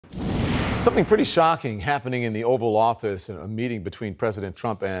Something pretty shocking happening in the Oval Office in a meeting between President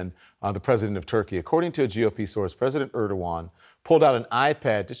Trump and the president of Turkey. According to a GOP source, President Erdoğan pulled out an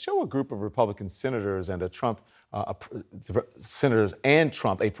iPad to show a group of Republican senators and senators and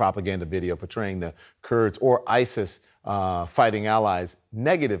Trump a propaganda video portraying the Kurds or ISIS fighting allies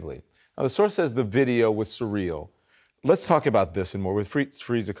negatively. Now, the source says the video was surreal. Let's talk about this and more with Fareed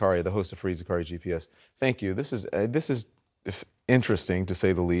Zakaria, the host of Fareed Zakaria GPS. Thank you. This is interesting, to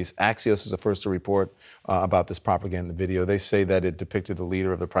say the least. Axios is the first to report about this propaganda video. They say that it depicted the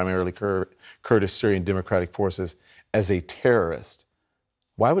leader of the primarily Kurdish Syrian Democratic Forces as a terrorist.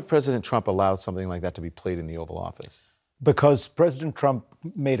 Why would President Trump allow something like that to be played in the Oval Office? Because President Trump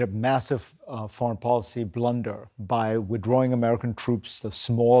made a massive foreign policy blunder by withdrawing American troops, the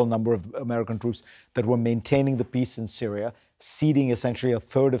small number of American troops that were maintaining the peace in Syria, ceding essentially a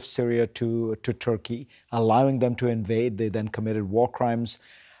third of Syria to Turkey, allowing them to invade. They then committed war crimes.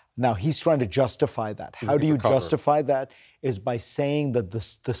 Now, he's trying to justify that. How do you justify that? Is by saying that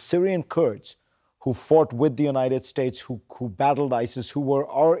the Syrian Kurds who fought with the United States, who battled ISIS, who were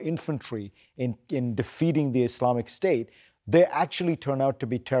our infantry in defeating the Islamic State, they actually turn out to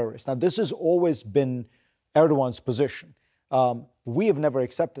be terrorists. Now, this has always been Erdogan's position. We have never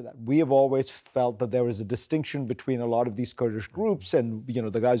accepted that. We have always felt that there is a distinction between a lot of these Kurdish groups and,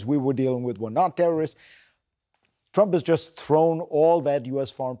 the guys we were dealing with were not terrorists. Trump has just thrown all that U.S.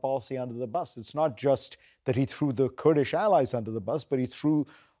 foreign policy under the bus. It's not just that he threw the Kurdish allies under the bus, but he threw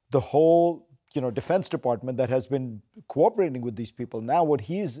the whole Defense Department that has been cooperating with these people. Now what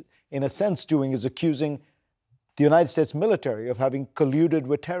he's, in a sense, doing is accusing the United States military of having colluded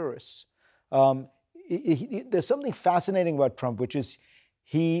with terrorists. There's something fascinating about Trump, which is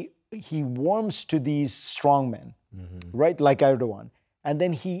he warms to these strongmen, right, like Erdogan, and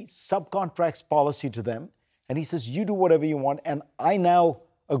then he subcontracts policy to them, and he says, you do whatever you want, and I now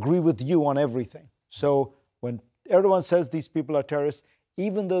agree with you on everything. So when Erdogan says these people are terrorists,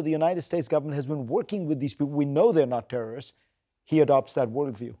 even though the United States government has been working with these people, we know they're not terrorists, he adopts that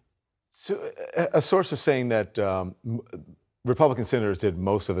worldview. So a source is saying that Republican senators did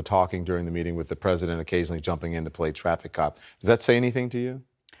most of the talking during the meeting, with the president occasionally jumping in to play traffic cop. Does that say anything to you?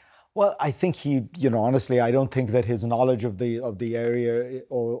 Well, I think he, honestly, I don't think that his knowledge of the area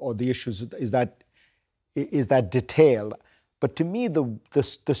or the issues is that detailed. But to me,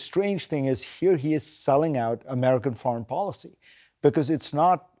 the strange thing is here he is selling out American foreign policy. Because it's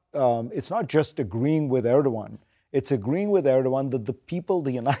not just agreeing with Erdogan. It's agreeing with Erdogan that the people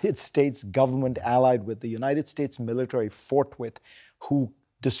the United States government allied with, the United States military fought with, who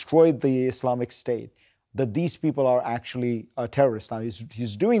destroyed the Islamic State, that these people are actually terrorists. Now,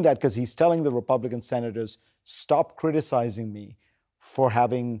 he's doing that because he's telling the Republican senators, stop criticizing me for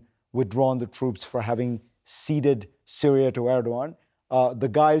having withdrawn the troops, for having ceded Syria to Erdogan. The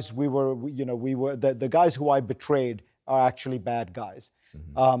guys the guys who I betrayed are actually bad guys.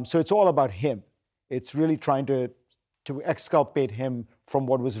 So it's all about him. It's really trying to exculpate him from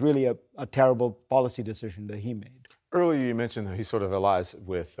what was really a terrible policy decision that he made. Earlier you mentioned that he sort of allies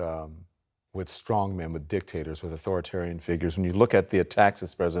with strongmen, with dictators, with authoritarian figures. When you look at the attacks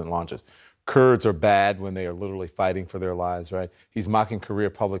this president launches, Kurds are bad when they are literally fighting for their lives, right? He's mocking career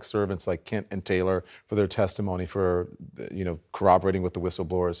public servants like Kent and Taylor for their testimony, for corroborating what the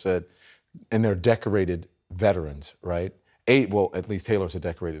whistleblowers said, and they're decorated veterans, right? At least Taylor's a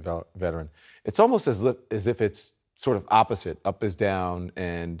decorated veteran. It's almost as if it's sort of opposite. Up is down,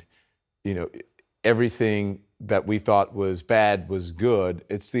 and everything that we thought was bad was good.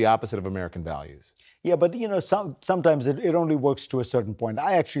 It's the opposite of American values. Yeah, but sometimes it only works to a certain point.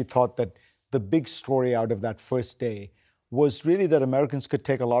 I actually thought that the big story out of that first day was really that Americans could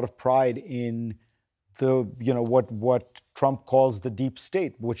take a lot of pride in what Trump calls the deep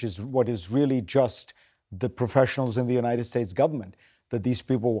state, which is what is really just the professionals in the United States government, that these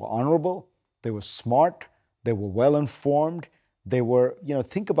people were honorable, they were smart, they were well-informed, they were,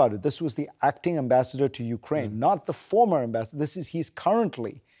 think about it, this was the acting ambassador to Ukraine, not the former ambassador. He's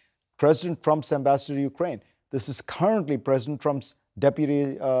currently President Trump's ambassador to Ukraine. This is currently President Trump's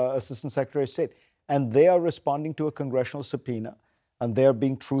deputy assistant secretary of state. And they are responding to a congressional subpoena, and they're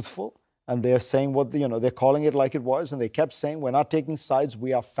being truthful, and they're saying they're calling it like it was, and they kept saying, we're not taking sides,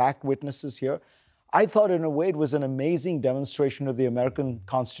 we are fact witnesses here. I thought in a way it was an amazing demonstration of the American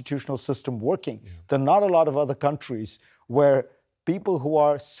constitutional system working. Yeah. There are not a lot of other countries where people who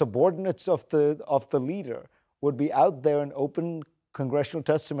are subordinates of the leader would be out there in open congressional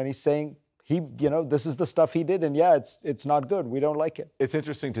testimony saying, this is the stuff he did, and it's not good. We don't like it. It's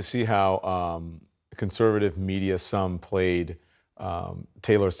interesting to see how conservative media, some played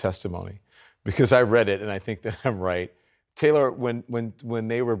Taylor's testimony, because I read it and I think that I'm right. Taylor, when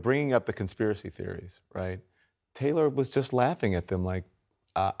they were bringing up the conspiracy theories, right? Taylor was just laughing at them like,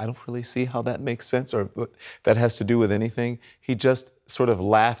 I don't really see how that makes sense or what that has to do with anything. He just sort of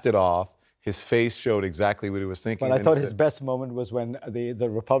laughed it off. His face showed exactly what he was thinking. But I thought his best moment was when the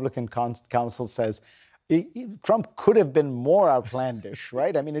Republican counsel says, Trump could have been more outlandish,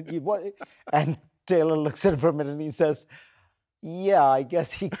 right? I mean, and Taylor looks at him for a minute and he says, yeah, I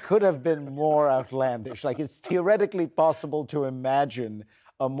guess he could have been more outlandish. Like, it's theoretically possible to imagine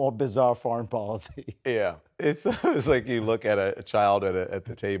a more bizarre foreign policy. Yeah, it's like you look at a child at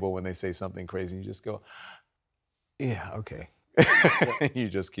the table when they say something crazy, and you just go, yeah, okay. You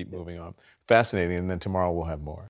just keep moving on. Fascinating, and then tomorrow we'll have more.